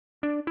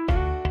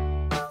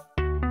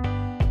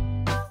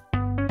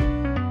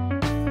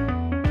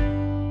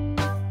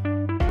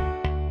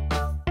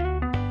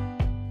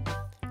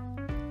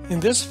In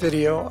this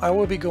video, I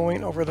will be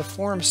going over the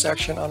forums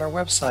section on our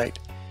website,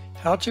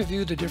 how to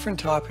view the different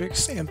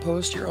topics and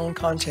post your own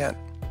content.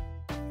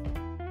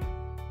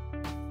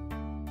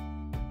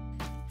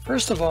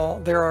 First of all,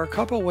 there are a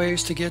couple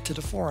ways to get to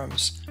the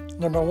forums.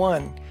 Number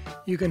one,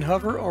 you can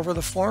hover over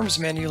the forums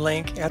menu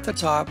link at the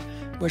top,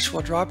 which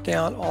will drop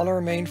down all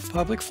our main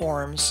public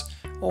forums.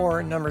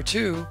 Or number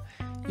two,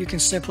 you can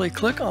simply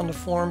click on the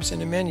forums in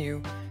the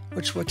menu,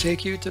 which will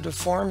take you to the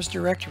forums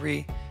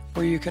directory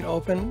where you can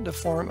open the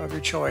forum of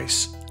your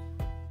choice.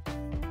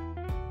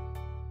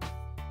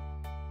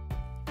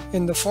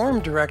 In the forum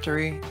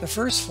directory, the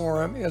first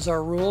forum is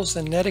our rules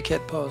and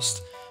etiquette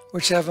post,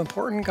 which have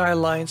important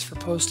guidelines for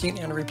posting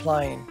and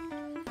replying.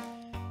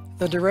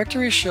 The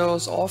directory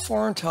shows all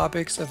forum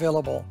topics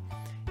available.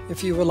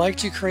 If you would like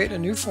to create a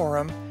new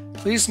forum,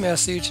 please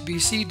message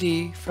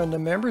BCD from the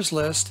members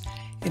list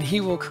and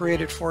he will create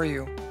it for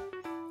you.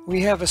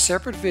 We have a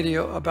separate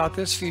video about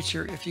this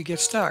feature if you get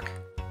stuck.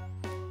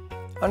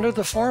 Under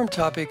the forum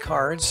topic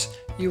cards,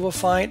 you will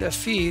find a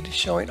feed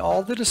showing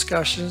all the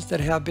discussions that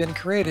have been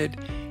created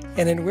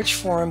and in which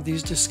forum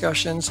these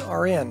discussions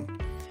are in.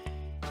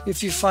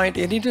 If you find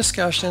any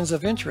discussions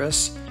of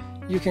interest,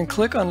 you can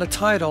click on the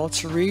title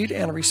to read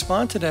and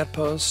respond to that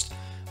post,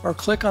 or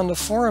click on the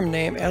forum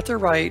name at the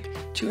right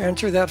to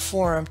enter that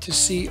forum to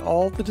see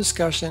all the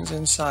discussions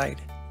inside.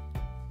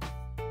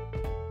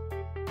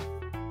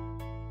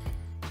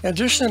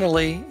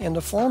 Additionally, in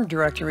the forum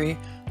directory,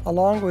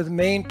 along with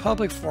main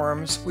public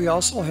forums, we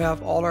also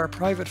have all our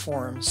private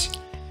forums.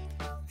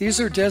 These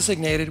are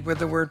designated with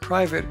the word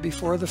private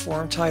before the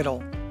forum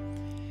title.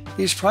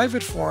 These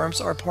private forums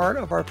are part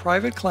of our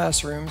private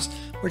classrooms,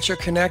 which are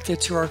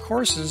connected to our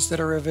courses that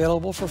are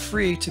available for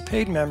free to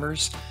paid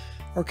members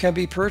or can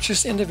be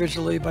purchased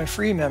individually by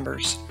free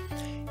members.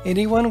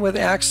 Anyone with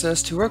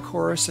access to a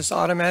course is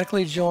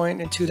automatically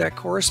joined into that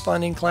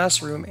corresponding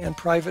classroom and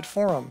private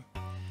forum.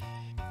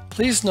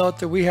 Please note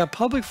that we have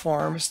public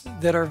forums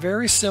that are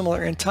very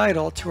similar in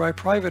title to our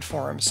private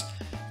forums,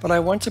 but I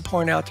want to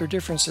point out their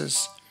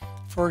differences.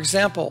 For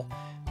example,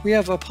 we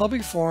have a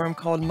public forum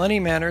called Money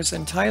Matters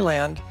in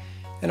Thailand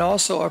and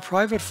also a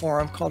private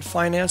forum called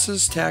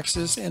Finances,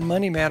 Taxes, and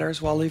Money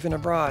Matters while living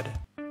abroad.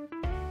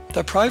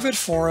 The private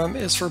forum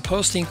is for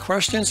posting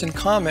questions and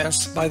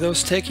comments by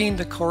those taking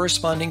the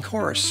corresponding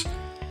course.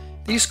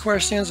 These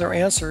questions are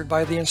answered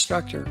by the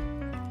instructor.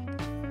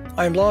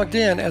 I'm logged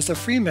in as a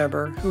free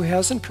member who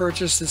hasn't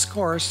purchased this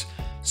course,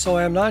 so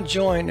I am not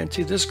joined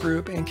into this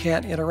group and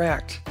can't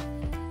interact.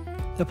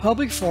 The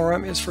public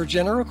forum is for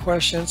general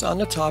questions on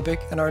the topic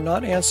and are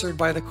not answered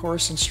by the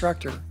course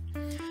instructor.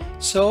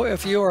 So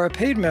if you are a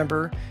paid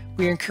member,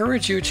 we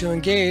encourage you to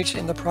engage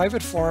in the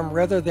private forum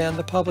rather than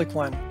the public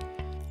one.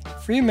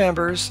 Free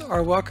members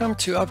are welcome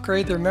to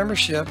upgrade their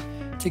membership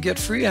to get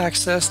free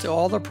access to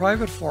all the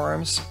private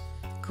forums,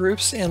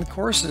 groups, and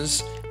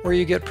courses where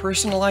you get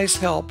personalized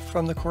help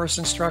from the course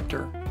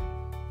instructor.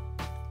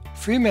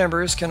 Free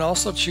members can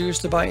also choose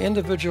to buy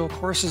individual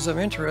courses of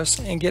interest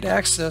and get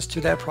access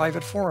to that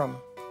private forum.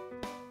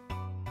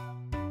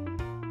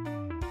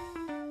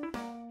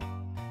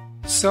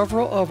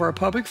 Several of our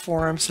public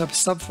forums have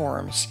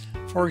subforums.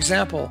 For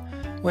example,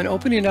 when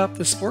opening up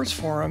the sports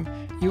forum,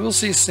 you will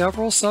see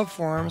several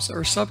subforums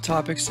or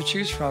subtopics to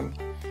choose from.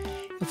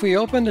 If we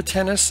open the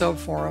tennis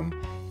subforum,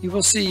 you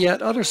will see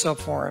yet other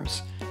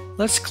subforums.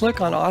 Let's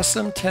click on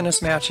Awesome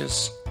Tennis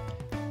Matches.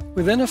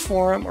 Within a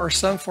forum or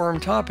subforum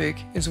topic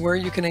is where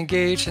you can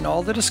engage in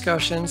all the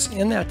discussions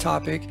in that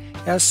topic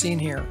as seen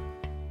here.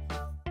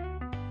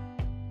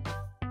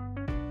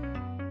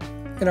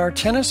 In our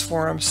tennis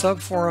forum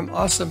subforum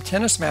Awesome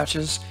Tennis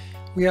Matches,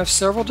 we have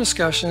several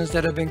discussions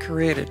that have been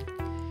created.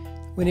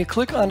 When you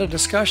click on a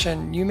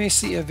discussion, you may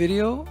see a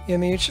video,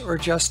 image, or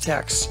just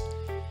text.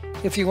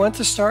 If you want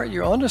to start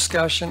your own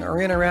discussion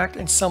or interact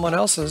in someone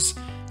else's,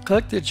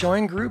 click the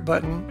Join Group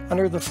button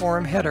under the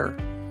forum header.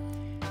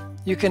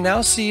 You can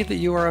now see that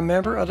you are a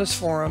member of this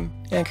forum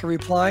and can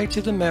reply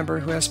to the member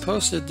who has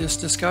posted this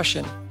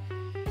discussion.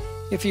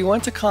 If you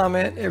want to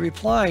comment a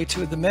reply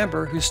to the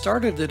member who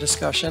started the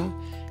discussion,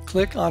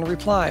 click on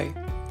Reply.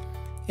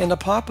 In the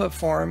pop-up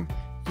form,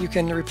 you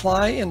can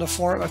reply in the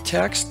form of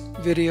text,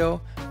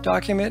 video,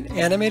 document,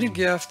 animated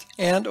GIF,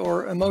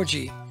 and/or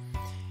emoji.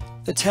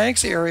 The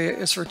tags area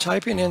is for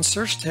typing in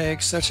search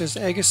tags such as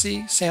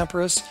Agassi,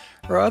 Sampras,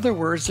 or other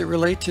words that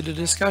relate to the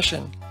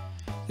discussion.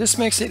 This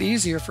makes it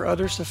easier for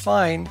others to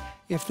find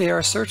if they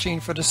are searching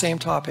for the same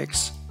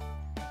topics.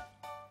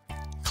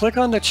 Click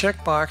on the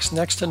checkbox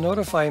next to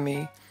Notify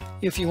Me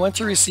if you want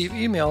to receive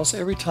emails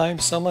every time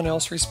someone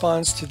else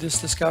responds to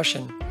this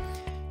discussion.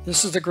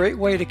 This is a great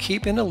way to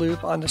keep in the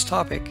loop on this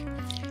topic.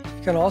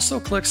 You can also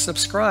click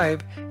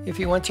Subscribe if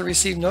you want to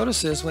receive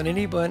notices when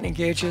anyone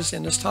engages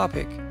in this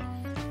topic.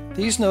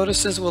 These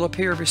notices will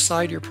appear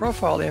beside your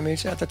profile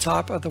image at the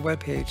top of the web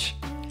page.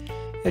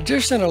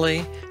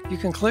 Additionally, you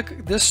can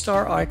click this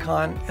star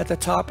icon at the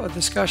top of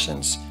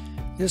Discussions.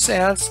 This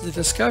adds the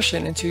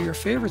discussion into your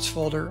Favorites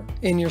folder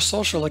in your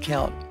social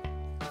account.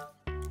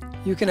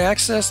 You can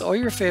access all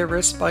your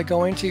favorites by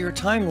going to your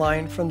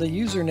timeline from the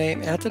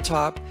username at the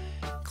top,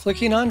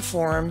 clicking on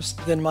Forums,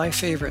 then My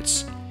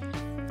Favorites.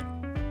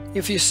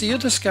 If you see a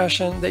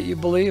discussion that you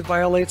believe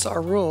violates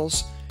our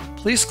rules,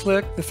 please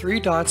click the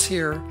 3 dots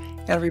here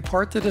and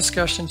report the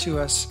discussion to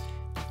us.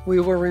 We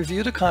will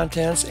review the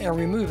contents and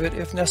remove it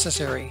if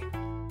necessary.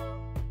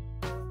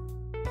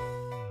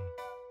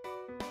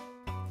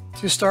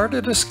 To start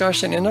a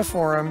discussion in a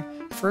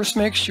forum, first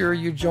make sure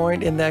you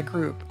joined in that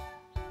group.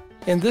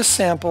 In this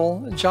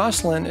sample,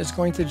 Jocelyn is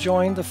going to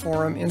join the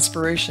forum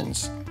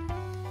Inspirations.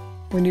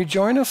 When you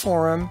join a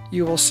forum,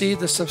 you will see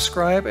the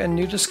subscribe and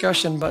new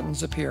discussion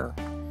buttons appear.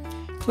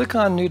 Click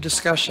on New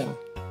Discussion.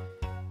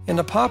 In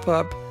the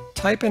pop-up,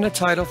 type in a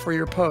title for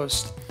your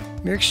post.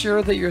 Make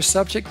sure that your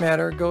subject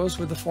matter goes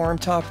with the forum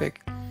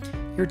topic.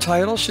 Your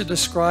title should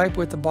describe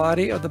what the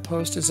body of the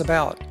post is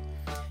about.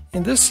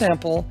 In this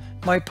sample,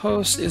 my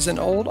post is an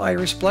old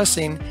Irish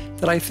blessing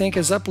that I think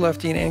is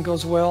uplifting and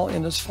goes well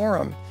in this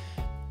forum.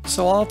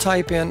 So I'll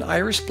type in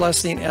Irish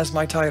Blessing as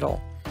my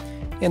title.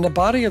 In the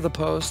body of the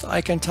post,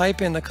 I can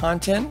type in the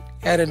content,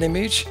 add an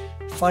image,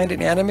 find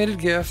an animated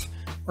GIF,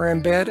 or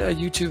embed a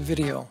YouTube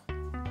video.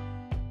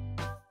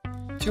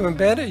 To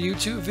embed a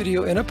YouTube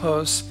video in a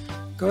post,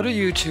 go to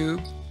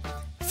YouTube,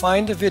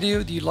 find the video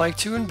that you'd like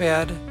to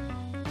embed,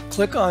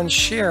 click on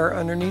Share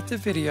underneath the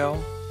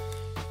video,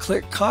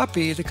 click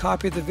Copy to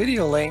copy the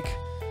video link,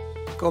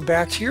 go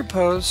back to your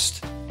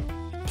post,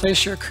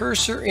 place your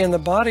cursor in the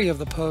body of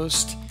the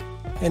post,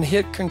 and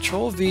hit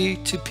Ctrl-V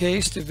to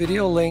paste the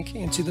video link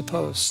into the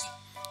post,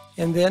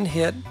 and then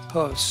hit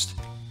Post.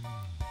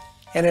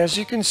 And as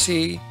you can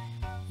see,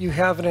 you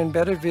have an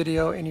embedded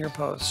video in your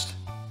post.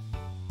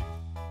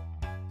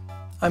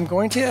 I'm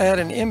going to add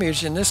an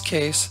image in this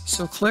case,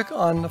 so click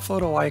on the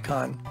photo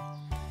icon.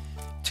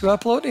 To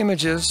upload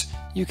images,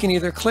 you can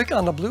either click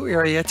on the blue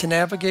area to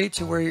navigate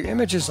to where your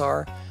images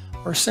are,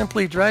 or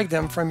simply drag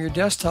them from your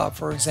desktop,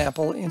 for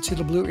example, into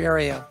the blue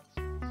area.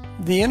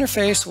 The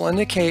interface will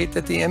indicate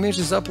that the image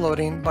is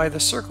uploading by the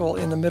circle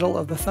in the middle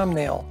of the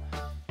thumbnail.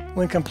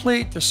 When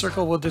complete, the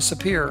circle will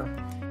disappear.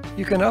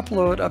 You can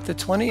upload up to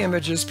 20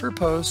 images per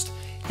post,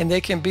 and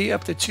they can be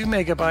up to 2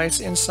 megabytes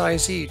in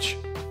size each.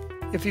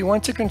 If you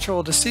want to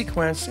control the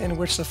sequence in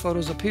which the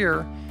photos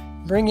appear,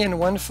 bring in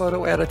one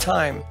photo at a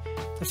time.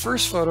 The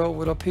first photo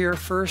will appear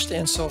first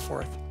and so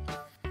forth.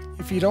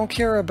 If you don't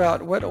care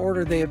about what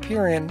order they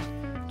appear in,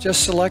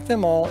 just select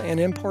them all and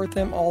import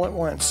them all at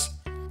once.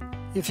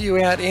 If you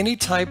add any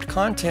typed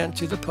content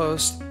to the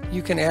post,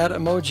 you can add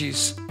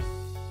emojis.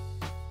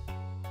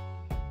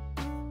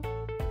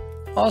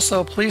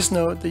 Also, please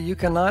note that you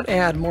cannot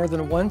add more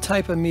than one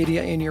type of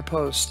media in your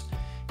post.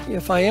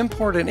 If I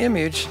import an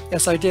image,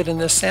 as I did in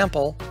this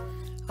sample,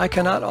 I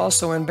cannot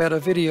also embed a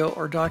video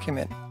or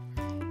document.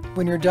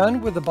 When you're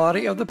done with the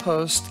body of the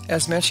post,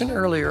 as mentioned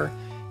earlier,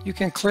 you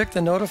can click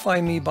the Notify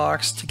Me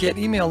box to get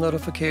email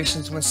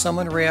notifications when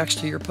someone reacts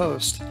to your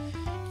post.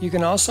 You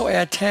can also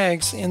add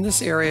tags in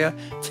this area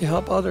to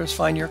help others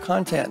find your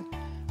content.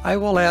 I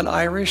will add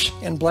Irish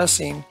and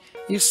Blessing,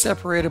 each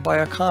separated by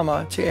a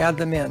comma, to add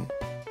them in.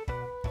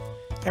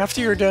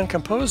 After you're done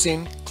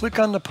composing, click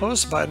on the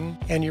Post button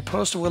and your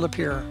post will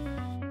appear.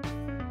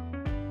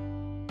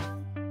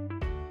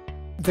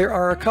 There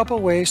are a couple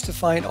ways to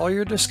find all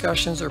your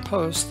discussions or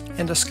posts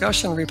and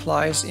discussion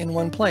replies in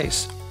one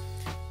place.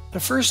 The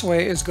first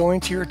way is going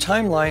to your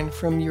timeline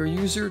from your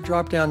user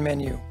drop-down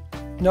menu.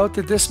 Note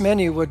that this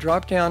menu will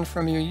drop down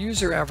from your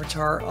user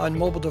avatar on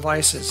mobile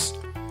devices.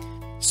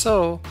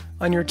 So,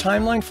 on your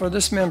timeline for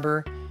this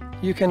member,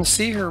 you can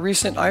see her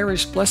recent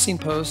Irish Blessing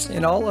posts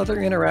and all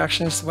other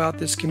interactions throughout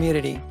this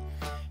community.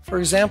 For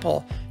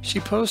example,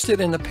 she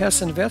posted in the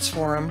Pets and Vets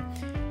forum,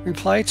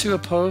 replied to a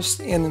post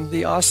in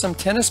the Awesome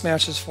Tennis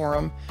Matches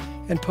forum,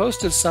 and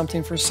posted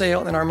something for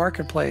sale in our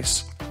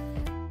marketplace.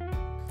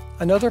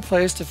 Another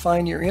place to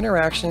find your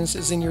interactions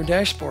is in your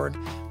dashboard,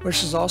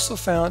 which is also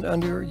found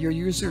under your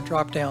user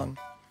drop-down.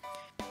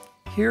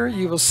 Here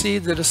you will see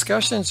the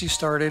discussions you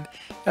started,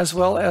 as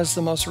well as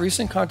the most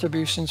recent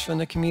contributions from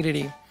the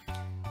community.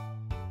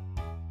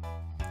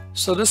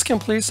 So this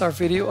completes our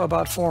video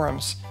about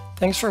forums.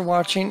 Thanks for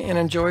watching and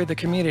enjoy the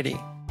community.